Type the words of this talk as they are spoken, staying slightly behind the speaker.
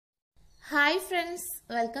Hi friends,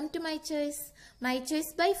 welcome to my choice. My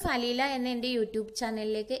choice by Falila എന്ന എൻ്റെ YouTube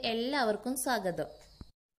ചാനലിലേക്ക് എല്ലാവർക്കും സ്വാഗതം.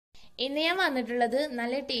 ഇന്ന് ഞാൻ വന്നിട്ടുള്ളത്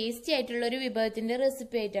നല്ല ടേസ്റ്റി ആയിട്ടുള്ള ഒരു വിഭവത്തിന്റെ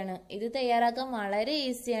റെസിപ്പി ആയിട്ടാണ്. ഇത് തയ്യാറാക്കാൻ വളരെ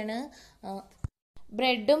ഈസിയാണ്.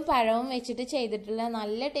 ബ്രെഡും പഴവും വെച്ചിട്ട് ചെയ്തിട്ടുള്ള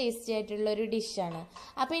നല്ല ടേസ്റ്റി ആയിട്ടുള്ള ഒരു ഡിഷാണ്.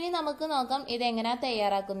 അപ്പോൾ ഇനി നമുക്ക് നോക്കാം ഇത് എങ്ങനെയാ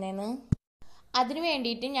തയ്യാറാക്കുന്നതെന്ന്. അതിനു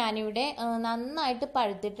വേണ്ടിയിട്ട് ഞാനിവിടെ നന്നായിട്ട്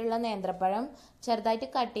പഴുത്തിട്ടുള്ള നേന്ത്രപ്പഴം ചെറുതായിട്ട്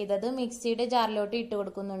കട്ട് ചെയ്തത് മിക്സിയുടെ ജാറിലോട്ട് ഇട്ട്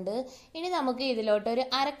കൊടുക്കുന്നുണ്ട്. ഇനി നമുക്ക് ഇതിലോട്ട് ഒരു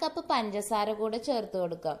അരക്കപ്പ് പഞ്ചസാര കൂടെ ചേർത്ത്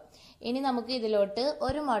കൊടുക്കാം. ഇനി നമുക്ക് ഇതിലോട്ട്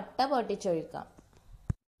ഒരു മുട്ട പൊട്ടിച്ചൊഴിക്കാം.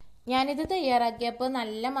 ഞാനിത് തയ്യാറാക്കിയപ്പോൾ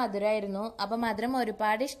നല്ല മധുരമായിരുന്നു. അപ്പം മധുരം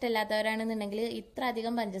ഒരുപാട് ഇഷ്ടമില്ലാത്തവരാണെന്നുണ്ടെങ്കിൽ ഇത്ര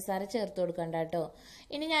അധികം പഞ്ചസാര ചേർത്ത് കൊടുക്കണ്ട കേട്ടോ.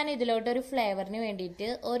 ഇനി ഞാൻ ഇതിലോട്ട് ഒരു ഫ്ലേവറിന് വേണ്ടിയിട്ട്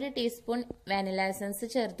 1 ടീസ്പൂൺ വാനില എസൻസ്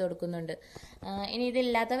ചേർത്ത് കൊടുക്കുന്നുണ്ട്. ഇനി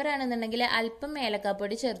ഇതില്ലാത്തവരാണെന്നുണ്ടെങ്കിൽ അല്പം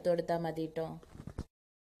ഏലക്കാപ്പൊടി ചേർത്ത് കൊടുത്താൽ മതി കേട്ടോ.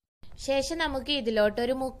 ശേഷം നമുക്ക് ഇതിലോട്ട്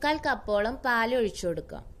ഒരു 1/4 കപ്പോളം പാൽ ഒഴിച്ചു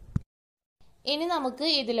കൊടുക്കാം. ഇനി നമുക്ക്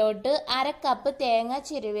ഇതിലോട്ട് 1/2 കപ്പ് തേങ്ങ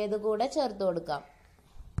ചിരവിയത് കൂടെ ചേർത്ത് കൊടുക്കാം.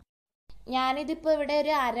 ഞാനിതിപ്പോൾ ഇവിടെ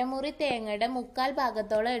ഒരു അരമുറി തേങ്ങയുടെ 1/4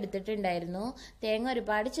 ഭാഗത്തോളം എടുത്തിട്ടുണ്ടായിരുന്നു. തേങ്ങ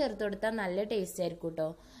ഒരുപാട് ചേർത്ത് കൊടുത്താൽ നല്ല ടേസ്റ്റ് ആയിരിക്കും കേട്ടോ.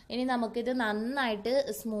 ഇനി നമുക്കിത് നന്നായിട്ട്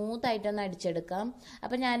സ്മൂത്ത് ആയിട്ടൊന്ന് അടിച്ചെടുക്കാം.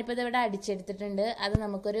 അപ്പം ഞാനിപ്പോൾ ഇതിവിടെ അടിച്ചെടുത്തിട്ടുണ്ട്. അത്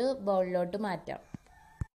നമുക്കൊരു ബൗളിലോട്ട് മാറ്റാം.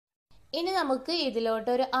 ഇനി നമുക്ക് ഇതിലോട്ട്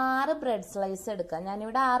ഒരു 6 ബ്രെഡ് സ്ലൈസ് എടുക്കാം.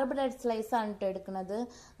 ഞാനിവിടെ 6 ബ്രെഡ് സ്ലൈസ് ആണ് കേട്ടോ എടുക്കുന്നത്.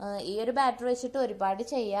 ഈ ഒരു ബാറ്റർ വെച്ചിട്ട് ഒരുപാട്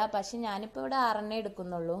ചെയ്യാം, പക്ഷെ ഞാനിപ്പോൾ ഇവിടെ 6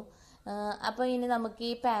 എടുക്കുന്നുള്ളൂ. അപ്പോൾ ഇനി നമുക്ക്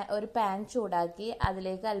ഈ ഒരു പാൻ ചൂടാക്കി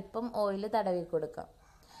അതിലേക്ക് അല്പം ഓയിൽ തടവി കൊടുക്കാം.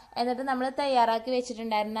 എന്നിട്ട് നമ്മൾ തയ്യാറാക്കി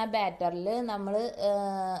വെച്ചിട്ടുണ്ടായിരുന്ന ബാറ്ററിൽ നമ്മൾ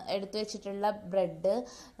എടുത്തു വെച്ചിട്ടുള്ള ബ്രെഡ്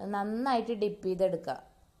നന്നായിട്ട് ഡിപ്പ് ചെയ്തെടുക്കുക.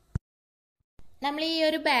 നമ്മൾ ഈ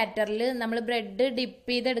ഒരു ബാറ്ററിൽ നമ്മൾ ബ്രെഡ്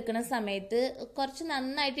ഡിപ്പ് ചെയ്തെടുക്കുന്ന സമയത്ത് കുറച്ച്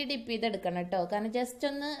നന്നായിട്ട് ഡിപ്പ് ചെയ്തെടുക്കണം കേട്ടോ. കാരണം ജസ്റ്റ്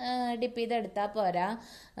ഒന്ന് ഡിപ്പ് ചെയ്തെടുത്താൽ പോരാ.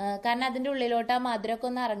 കാരണം അതിൻ്റെ ഉള്ളിലോട്ട് ആ മധുരമൊക്കെ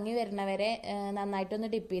ഒന്ന് ഇറങ്ങി വരുന്നവരെ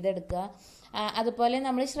നന്നായിട്ടൊന്ന് ഡിപ്പ് ചെയ്തെടുക്കുക. അതുപോലെ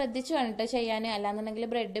നമ്മൾ ശ്രദ്ധിച്ചു വേണം കേട്ടോ ചെയ്യാൻ, അല്ലാന്നുണ്ടെങ്കിൽ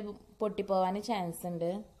ബ്രെഡ് പൊട്ടിപ്പോവാൻ ചാൻസ്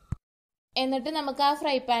ഉണ്ട്. എന്നിട്ട് നമുക്ക് ആ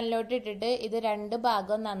ഫ്രൈ പാനിലോട്ട് ഇട്ടിട്ട് ഇത് 2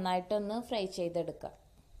 ഭാഗവും നന്നായിട്ടൊന്ന് ഫ്രൈ ചെയ്തെടുക്കാം.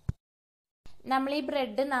 നമ്മൾ ഈ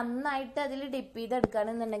ബ്രെഡ് നന്നായിട്ട് അതിൽ ഡിപ്പ്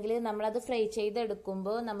ചെയ്തെടുക്കുകയാണെന്നുണ്ടെങ്കിൽ നമ്മളത് ഫ്രൈ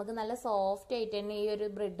ചെയ്തെടുക്കുമ്പോൾ നമുക്ക് നല്ല സോഫ്റ്റ് ആയിട്ട് തന്നെ ഈ ഒരു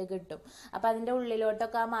ബ്രെഡ് കിട്ടും. അപ്പം അതിൻ്റെ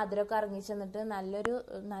ഉള്ളിലോട്ടൊക്കെ ആ മധുരമൊക്കെ ഇറങ്ങി ചെന്നിട്ട്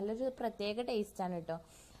നല്ലൊരു പ്രത്യേക ടേസ്റ്റാണ് കേട്ടോ.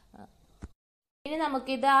 ഇനി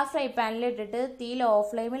നമുക്കിത് ആ ഫ്രൈ പാനിൽ ഇട്ടിട്ട് തീ ലോ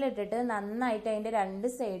ഫ്ലെയിമിൽ ഇട്ടിട്ട് നന്നായിട്ട് അതിൻ്റെ 2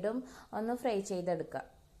 സൈഡും ഒന്ന് ഫ്രൈ ചെയ്തെടുക്കാം.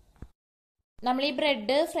 നമ്മൾ ഈ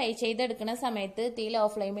ബ്രെഡ് ഫ്രൈ ചെയ്തെടുക്കുന്ന സമയത്ത് തീ ലോ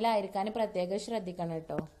ഫ്ലെയിമിലായിരിക്കാൻ പ്രത്യേകം ശ്രദ്ധിക്കണം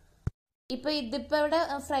കേട്ടോ. ഇതിപ്പോൾ ഇവിടെ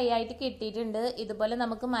ഫ്രൈ ആയിട്ട് കിട്ടിയിട്ടുണ്ട്. ഇതുപോലെ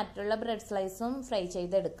നമുക്ക് മറ്റുള്ള ബ്രെഡ് സ്ലൈസും ഫ്രൈ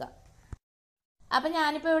ചെയ്തെടുക്കാം. അപ്പം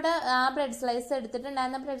ഞാനിപ്പോൾ ഇവിടെ ആ ബ്രെഡ് സ്ലൈസ്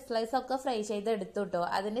എടുത്തിട്ടുണ്ടായിരുന്ന ബ്രെഡ് സ്ലൈസ് ഒക്കെ ഫ്രൈ ചെയ്തെടുത്തു കേട്ടോ.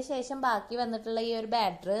 അതിന് ശേഷം ബാക്കി വന്നിട്ടുള്ള ഈ ഒരു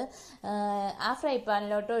ബാറ്റർ ആ ഫ്രൈ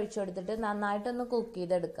പാനിലോട്ട് ഒഴിച്ചു കൊടുത്തിട്ട് നന്നായിട്ടൊന്ന് കുക്ക്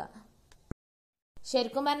ചെയ്തെടുക്കാം.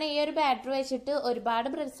 ശരിക്കും പറഞ്ഞാൽ ഈ ഒരു ബാറ്റർ വെച്ചിട്ട് ഒരുപാട്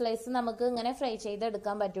ബ്രെഡ് സ്ലൈസ് നമുക്ക് ഇങ്ങനെ ഫ്രൈ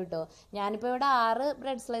ചെയ്തെടുക്കാൻ പറ്റും കേട്ടോ. ഞാനിപ്പോൾ ഇവിടെ 6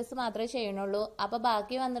 ബ്രെഡ് സ്ലൈസ് മാത്രമേ ചെയ്യണുള്ളൂ. അപ്പോൾ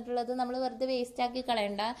ബാക്കി വന്നിട്ടുള്ളത് നമ്മൾ വെറുതെ വേസ്റ്റ് ആക്കി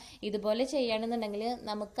കളയണ്ട. ഇതുപോലെ ചെയ്യുകയാണെന്നുണ്ടെങ്കിൽ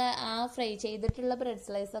നമുക്ക് ആ ഫ്രൈ ചെയ്തിട്ടുള്ള ബ്രെഡ്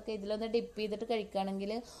സ്ലൈസ് ഒക്കെ ഇതിലൊന്ന് ഡിപ്പ് ചെയ്തിട്ട്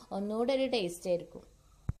കഴിക്കുകയാണെങ്കിൽ ഒന്നുകൂടെ ഒരു ടേസ്റ്റ് ആയിരിക്കും.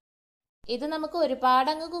 ഇത് നമുക്ക് ഒരുപാട്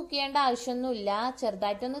അങ്ങ് കുക്ക് ചെയ്യേണ്ട ആവശ്യമൊന്നുമില്ല.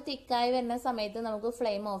 ചെറുതായിട്ടൊന്ന് തിക്കായി വരുന്ന സമയത്ത് നമുക്ക്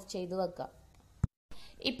ഫ്ലെയിം ഓഫ് ചെയ്ത് വെക്കാം.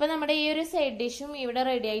 ഇപ്പം നമ്മുടെ ഈ ഒരു സൈഡ് ഡിഷും ഇവിടെ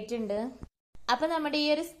റെഡി ആയിട്ടുണ്ട്. അപ്പം നമ്മുടെ ഈ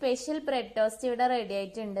ഒരു സ്പെഷ്യൽ ബ്രെഡ് ടോസ്റ്റ് ഇവിടെ റെഡി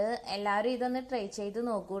ആയിട്ടുണ്ട്. എല്ലാവരും ഇതൊന്ന് ട്രൈ ചെയ്ത്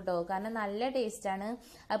നോക്കൂ കേട്ടോ. കാരണം നല്ല ടേസ്റ്റാണ്.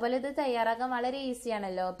 അതുപോലെ ഇത് തയ്യാറാക്കാൻ വളരെ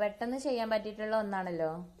ഈസിയാണല്ലോ, പെട്ടെന്ന് ചെയ്യാൻ പറ്റിയിട്ടുള്ള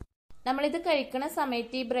ഒന്നാണല്ലോ. നമ്മളിത് കഴിക്കുന്ന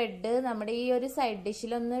സമയത്ത് ഈ ബ്രെഡ് നമ്മുടെ ഈ ഒരു സൈഡ്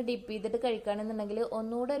ഡിഷിലൊന്ന് ഡിപ്പ് ചെയ്തിട്ട് കഴിക്കുകയാണെന്നുണ്ടെങ്കിൽ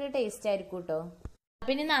ഒന്നുകൂടെ ഒരു ടേസ്റ്റ് ആയിരിക്കും കേട്ടോ.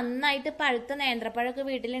 പിന്നെ നന്നായിട്ട് പഴുത്ത നേന്ത്രപ്പഴമൊക്കെ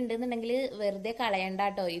വീട്ടിലുണ്ടെന്നുണ്ടെങ്കിൽ വെറുതെ കളയണ്ട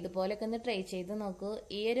കേട്ടോ. ഇതുപോലൊക്കെ ഒന്ന് ട്രൈ ചെയ്ത് നോക്കൂ.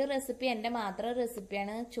 ഈ ഒരു റെസിപ്പി എൻ്റെ മാത്രം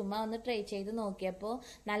റെസിപ്പിയാണ്. ചുമ്മാ ഒന്ന് ട്രൈ ചെയ്ത് നോക്കിയപ്പോൾ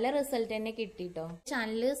നല്ല റിസൾട്ട് തന്നെ കിട്ടിട്ടോ.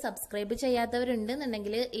 ചാനൽ സബ്സ്ക്രൈബ്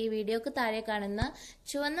ചെയ്യാത്തവരുണ്ടെന്നുണ്ടെങ്കിൽ ഈ വീഡിയോക്ക് താഴെ കാണുന്ന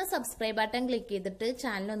ചുവന്ന സബ്സ്ക്രൈബ് ബട്ടൺ ക്ലിക്ക് ചെയ്തിട്ട്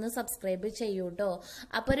ചാനലൊന്ന് സബ്സ്ക്രൈബ് ചെയ്യൂ കേട്ടോ.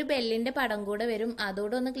 അപ്പോൾ ഒരു ബെല്ലിൻ്റെ പടം കൂടെ വരും.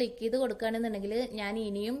 അതോടെ ഒന്ന് ക്ലിക്ക് ചെയ്ത് കൊടുക്കുകയാണെന്നുണ്ടെങ്കിൽ ഞാൻ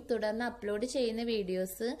ഇനിയും തുടർന്ന് അപ്ലോഡ് ചെയ്യുന്ന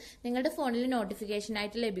വീഡിയോസ് നിങ്ങളുടെ ഫോണിൽ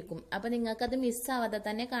നോട്ടിഫിക്കേഷനായിട്ട് ലഭിക്കും. അപ്പോൾ നിങ്ങൾക്കത് മിസ്സാവാതെ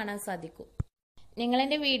തന്നെ കാണാൻ സാധിക്കും. നിങ്ങൾ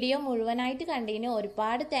എൻ്റെ വീഡിയോ മുഴുവനായിട്ട് കണ്ടതിന്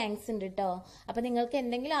ഒരുപാട് താങ്ക്സ് ഉണ്ട് കേട്ടോ. അപ്പോൾ നിങ്ങൾക്ക്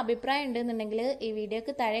എന്തെങ്കിലും അഭിപ്രായം ഉണ്ടെന്നുണ്ടെങ്കിൽ ഈ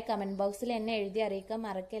വീഡിയോക്ക് താഴെ കമൻറ്റ് ബോക്സിൽ എന്നെ എഴുതി അറിയിക്കാൻ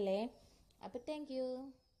മറക്കല്ലേ. അപ്പോൾ താങ്ക്